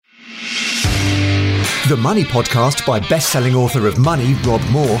The Money Podcast by best-selling author of Money, Rob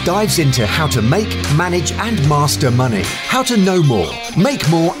Moore, dives into how to make, manage and master money. How to know more, make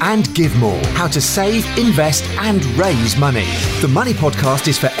more and give more. How to save, invest and raise money. The Money Podcast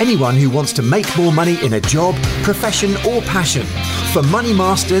is for anyone who wants to make more money in a job, profession or passion. For money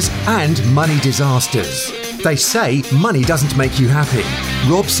masters and money disasters. They say money doesn't make you happy.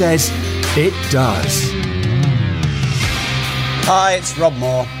 Rob says it does. Hi, it's Rob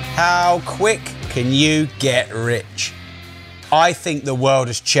Moore. How quick can you get rich? I think the world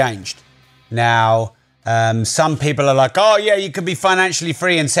has changed. Now, some people are like, oh yeah, you could be financially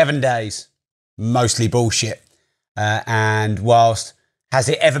free in 7 days. Mostly bullshit. And whilst, has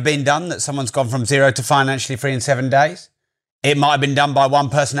it ever been done that someone's gone from zero to financially free in 7 days? It might have been done by one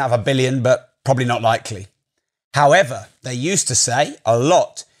person out of a billion, but probably not likely. However, they used to say a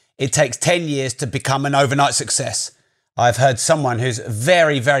lot, it takes 10 years to become an overnight success. I've heard someone who's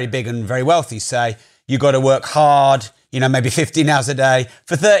very, very big and very wealthy say, you got to work hard, maybe 15 hours a day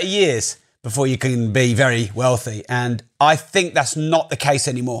for 30 years before you can be very wealthy. And I think that's not the case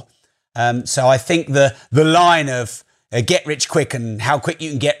anymore. So I think the line of get rich quick and how quick you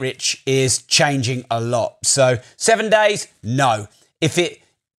can get rich is changing a lot. So 7 days, no. If it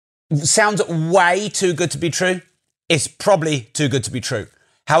sounds way too good to be true, it's probably too good to be true.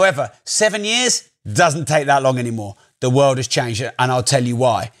 However, 7 years doesn't take that long anymore. The world has changed, and I'll tell you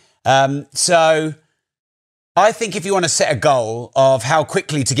why. So I think if you want to set a goal of how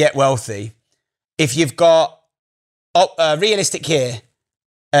quickly to get wealthy, if you've got realistic here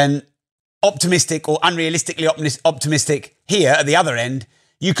and optimistic or unrealistically optimistic here at the other end,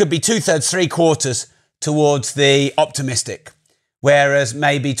 you could be 2/3, 3/4 towards the optimistic. Whereas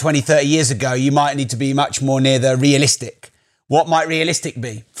maybe 20, 30 years ago, you might need to be much more near the realistic. What might realistic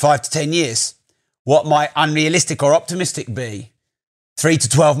be? 5 to 10 years. What might unrealistic or optimistic be? 3 to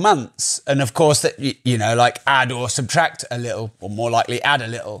 12 months. And of course, that like add or subtract a little, or more likely add a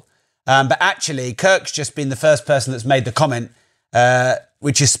little. But actually, Kirk's just been the first person that's made the comment,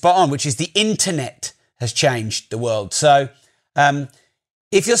 which is spot on, which is the internet has changed the world. So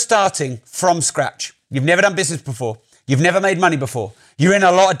if you're starting from scratch, you've never done business before, you've never made money before, you're in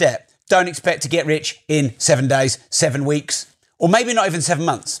a lot of debt, don't expect to get rich in 7 days, 7 weeks, or maybe not even 7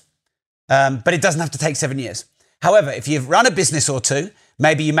 months. But it doesn't have to take 7 years. However, if you've run a business or two,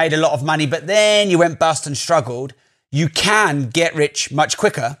 maybe you made a lot of money, but then you went bust and struggled, you can get rich much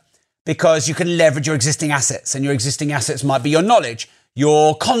quicker because you can leverage your existing assets. And your existing assets might be your knowledge,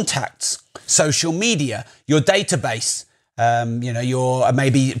 your contacts, social media, your database,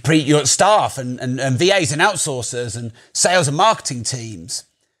 your staff and VAs and outsourcers and sales and marketing teams.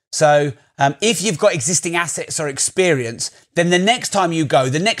 So if you've got existing assets or experience, then the next time you go,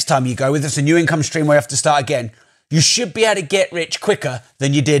 whether it's a new income stream where you have to start again, you should be able to get rich quicker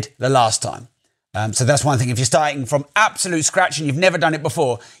than you did the last time. So that's one thing. If you're starting from absolute scratch and you've never done it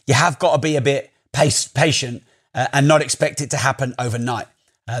before, you have got to be a bit patient and not expect it to happen overnight.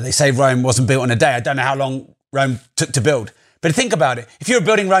 They say Rome wasn't built in a day. I don't know how long Rome took to build. But think about it. If you were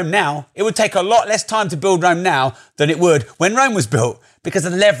building Rome now, it would take a lot less time to build Rome now than it would when Rome was built because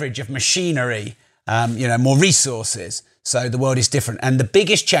of the leverage of machinery, more resources. So the world is different. And the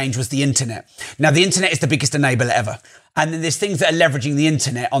biggest change was the internet. Now, the internet is the biggest enabler ever. And then there's things that are leveraging the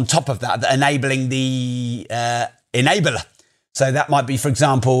internet on top of that are enabling the enabler. So that might be, for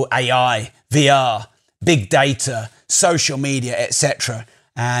example, AI, VR, big data, social media, etc.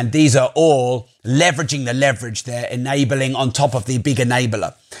 And these are all leveraging the leverage. They're enabling on top of the big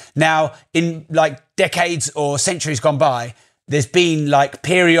enabler. Now, in like decades or centuries gone by, there's been like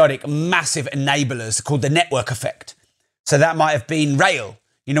periodic massive enablers called the network effect. So that might have been rail.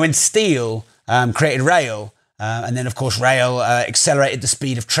 When steel created rail, and then of course rail accelerated the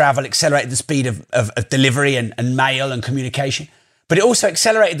speed of travel, accelerated the speed of delivery and mail and communication. But it also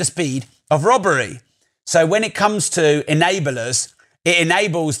accelerated the speed of robbery. So when it comes to enablers, it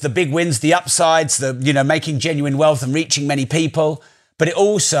enables the big wins, the upsides, making genuine wealth and reaching many people. But it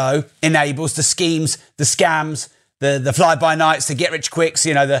also enables the schemes, the scams, the fly-by-nights, the get-rich-quicks,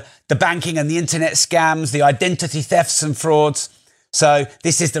 the banking and the internet scams, the identity thefts and frauds. So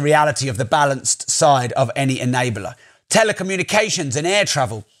this is the reality of the balanced side of any enabler. Telecommunications and air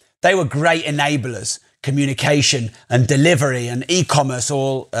travel, they were great enablers. Communication and delivery and e-commerce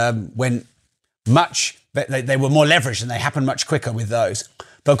all went much... They were more leveraged and they happened much quicker with those.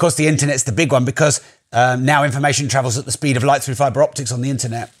 But of course, the internet's the big one because now information travels at the speed of light through fiber optics on the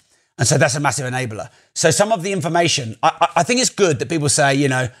internet. And so that's a massive enabler. So some of the information, I think it's good that people say, you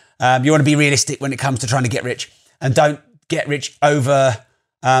want to be realistic when it comes to trying to get rich and don't get rich over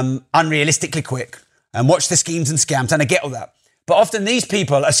unrealistically quick and watch the schemes and scams. And I get all that. But often these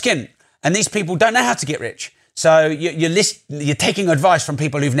people are skint And these people don't know how to get rich. So you're taking advice from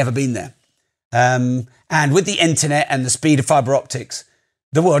people who've never been there. And with the internet and the speed of fiber optics,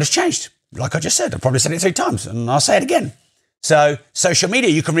 the world has changed. Like I just said, I've probably said it 3 times and I'll say it again. So social media,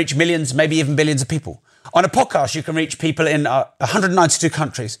 you can reach millions, maybe even billions of people. On a podcast, you can reach people in 192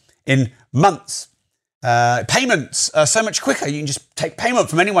 countries in months. Payments are so much quicker. You can just take payment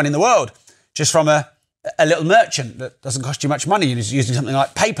from anyone in the world, just from a little merchant that doesn't cost you much money. You're just using something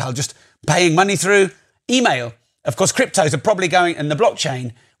like PayPal, just paying money through email. Of course, cryptos are probably going, and the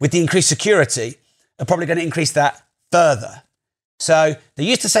blockchain, with the increased security, are probably going to increase that further. So they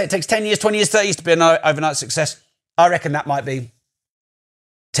used to say it takes 10 years, 20 years, 30 years to be an overnight success. I reckon that might be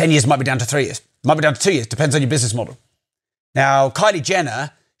 10 years, might be down to 3 years, might be down to 2 years, depends on your business model. Now, Kylie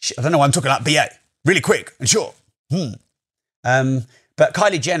Jenner, I don't know why I'm talking like BA, really quick and short. But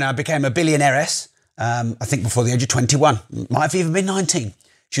Kylie Jenner became a billionaireess, I think before the age of 21, might have even been 19.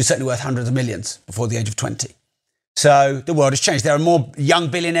 She was certainly worth hundreds of millions before the age of 20. So the world has changed. There are more young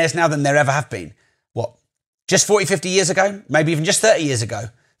billionaires now than there ever have been. What? Just 40, 50 years ago? Maybe even just 30 years ago.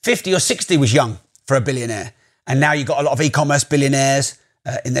 50 or 60 was young for a billionaire. And now you've got a lot of e-commerce billionaires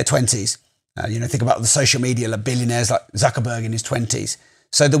in their 20s. Think about the social media billionaires like Zuckerberg in his 20s.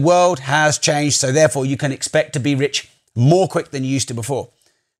 So the world has changed. So therefore, you can expect to be rich more quick than you used to before.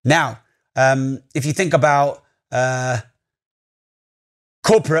 Now, if you think about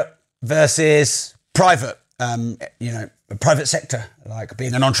corporate versus private, private sector, like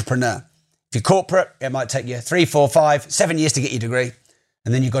being an entrepreneur. If you're corporate, it might take you 3, 4, 5, 7 years to get your degree.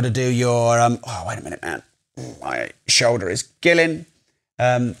 And then you've got to do your, wait a minute, man. My shoulder is killing.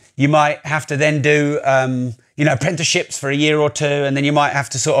 You might have to then do, apprenticeships for a year or 2. And then you might have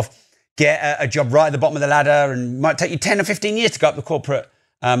to sort of get a job right at the bottom of the ladder. And it might take you 10 or 15 years to go up the corporate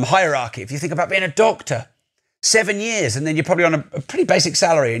hierarchy. If you think about being a doctor, 7 years, and then you're probably on a pretty basic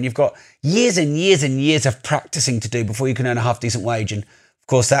salary, and you've got years and years and years of practicing to do before you can earn a half decent wage. And of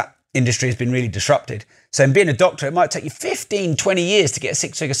course, that industry has been really disrupted. So in being a doctor, it might take you 15, 20 years to get a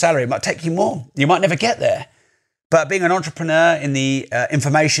 6-figure salary. It might take you more. You might never get there. But being an entrepreneur in the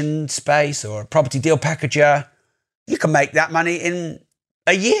information space or a property deal packager, you can make that money in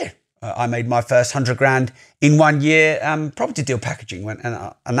a year. I made my first 100 grand in 1 year property deal packaging,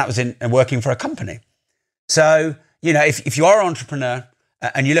 and that was in working for a company. So, if you are an entrepreneur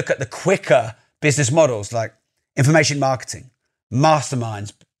and you look at the quicker business models like information marketing,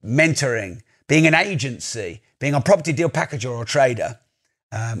 masterminds, mentoring, being an agency, being a property deal packager or trader,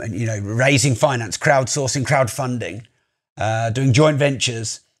 raising finance, crowdsourcing, crowdfunding, doing joint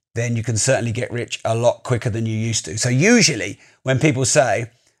ventures, then you can certainly get rich a lot quicker than you used to. So usually when people say,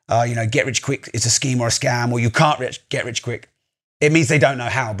 get rich quick, it's a scheme or a scam, or you can't get rich quick, it means they don't know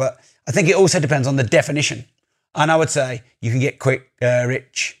how. But I think it also depends on the definition. And I would say you can get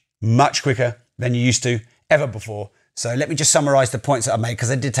rich much quicker than you used to ever before. So let me just summarize the points that I made, because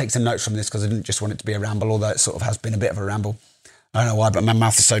I did take some notes from this because I didn't just want it to be a ramble, although it sort of has been a bit of a ramble. I don't know why, but my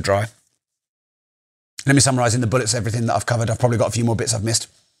mouth is so dry. Let me summarize in the bullets everything that I've covered. I've probably got a few more bits I've missed.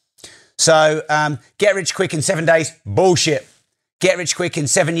 So get rich quick in 7 days, bullshit. Get rich quick in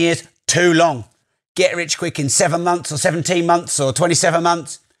 7 years, too long. Get rich quick in 7 months or 17 months or 27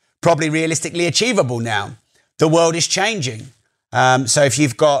 months, probably realistically achievable now. The world is changing. So if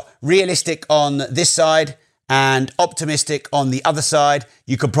you've got realistic on this side and optimistic on the other side,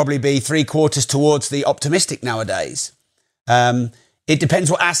 you could probably be 3/4 towards the optimistic nowadays. It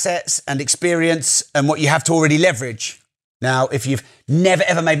depends what assets and experience and what you have to already leverage. Now, if you've never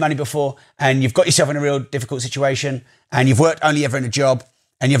ever made money before and you've got yourself in a real difficult situation and you've worked only ever in a job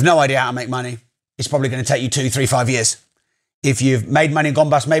and you've no idea how to make money, it's probably going to take you 2, 3, 5 years. If you've made money and gone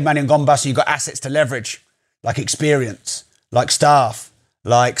bust, and you've got assets to leverage, like experience, like staff,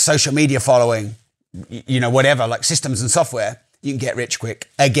 like social media following, whatever, like systems and software, you can get rich quick,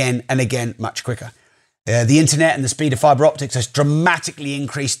 again and again, much quicker. The internet and the speed of fiber optics has dramatically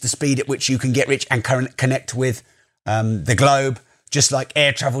increased the speed at which you can get rich and connect with the globe, just like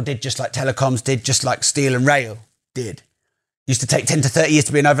air travel did, just like telecoms did, just like steel and rail did. It used to take 10 to 30 years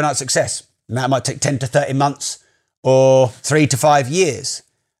to be an overnight success. Now it might take 10 to 30 months or 3 to 5 years.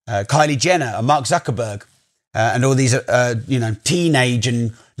 Kylie Jenner and Mark Zuckerberg and all these, teenage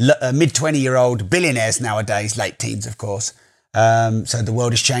and mid-20-year-old billionaires nowadays, late teens, of course. So the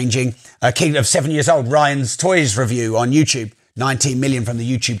world is changing. A kid of 7 years old, Ryan's Toys review on YouTube, 19 million from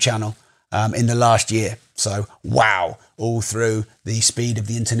the YouTube channel in the last year. So, wow, all through the speed of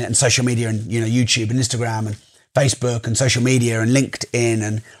the internet and social media and, YouTube and Instagram and Facebook and social media and LinkedIn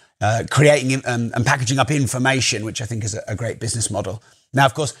and creating and packaging up information, which I think is a great business model. Now,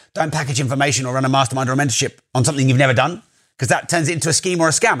 of course, don't package information or run a mastermind or a mentorship on something you've never done, because that turns it into a scheme or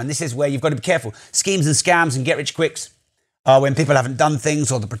a scam. And this is where you've got to be careful. Schemes and scams and get-rich-quicks are when people haven't done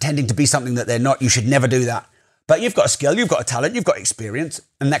things or they're pretending to be something that they're not. You should never do that. But you've got a skill, you've got a talent, you've got experience,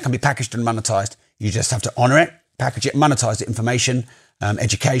 and that can be packaged and monetized. You just have to honor it, package it, monetize it. Information,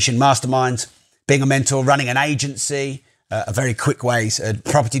 education, masterminds, being a mentor, running an agency, are very quick ways.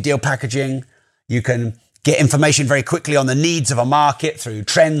 Property deal packaging. You can get information very quickly on the needs of a market through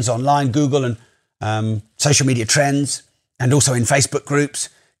trends online, Google and social media trends, and also in Facebook groups,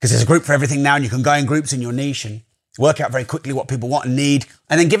 because there's a group for everything now, and you can go in groups in your niche and work out very quickly what people want and need,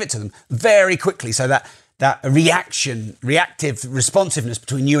 and then give it to them very quickly, so that reactive responsiveness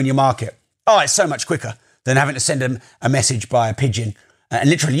between you and your market. Oh, it's so much quicker than having to send them a message by a pigeon. And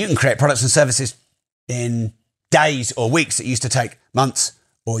literally, you can create products and services in days or weeks that used to take months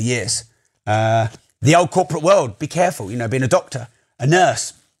or years. The old corporate world, be careful, being a doctor, a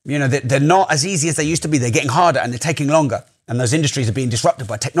nurse, they're not as easy as they used to be. They're getting harder and they're taking longer. And those industries are being disrupted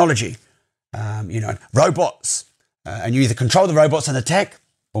by technology, robots. And you either control the robots and the tech,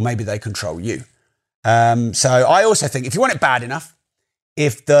 or maybe they control you. So I also think if you want it bad enough,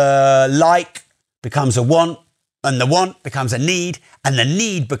 if the like becomes a want and the want becomes a need and the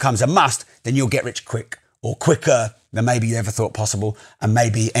need becomes a must, then you'll get rich quick, or quicker than maybe you ever thought possible and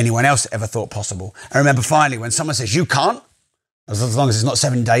maybe anyone else ever thought possible. And remember, finally, when someone says you can't, as long as it's not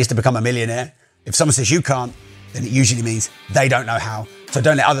 7 days to become a millionaire, if someone says you can't, then it usually means they don't know how. So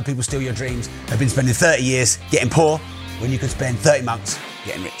don't let other people steal your dreams. They've been spending 30 years getting poor when you could spend 30 months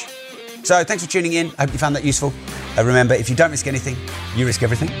getting rich. So thanks for tuning in. I hope you found that useful. Remember, if you don't risk anything, you risk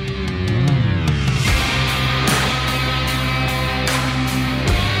everything.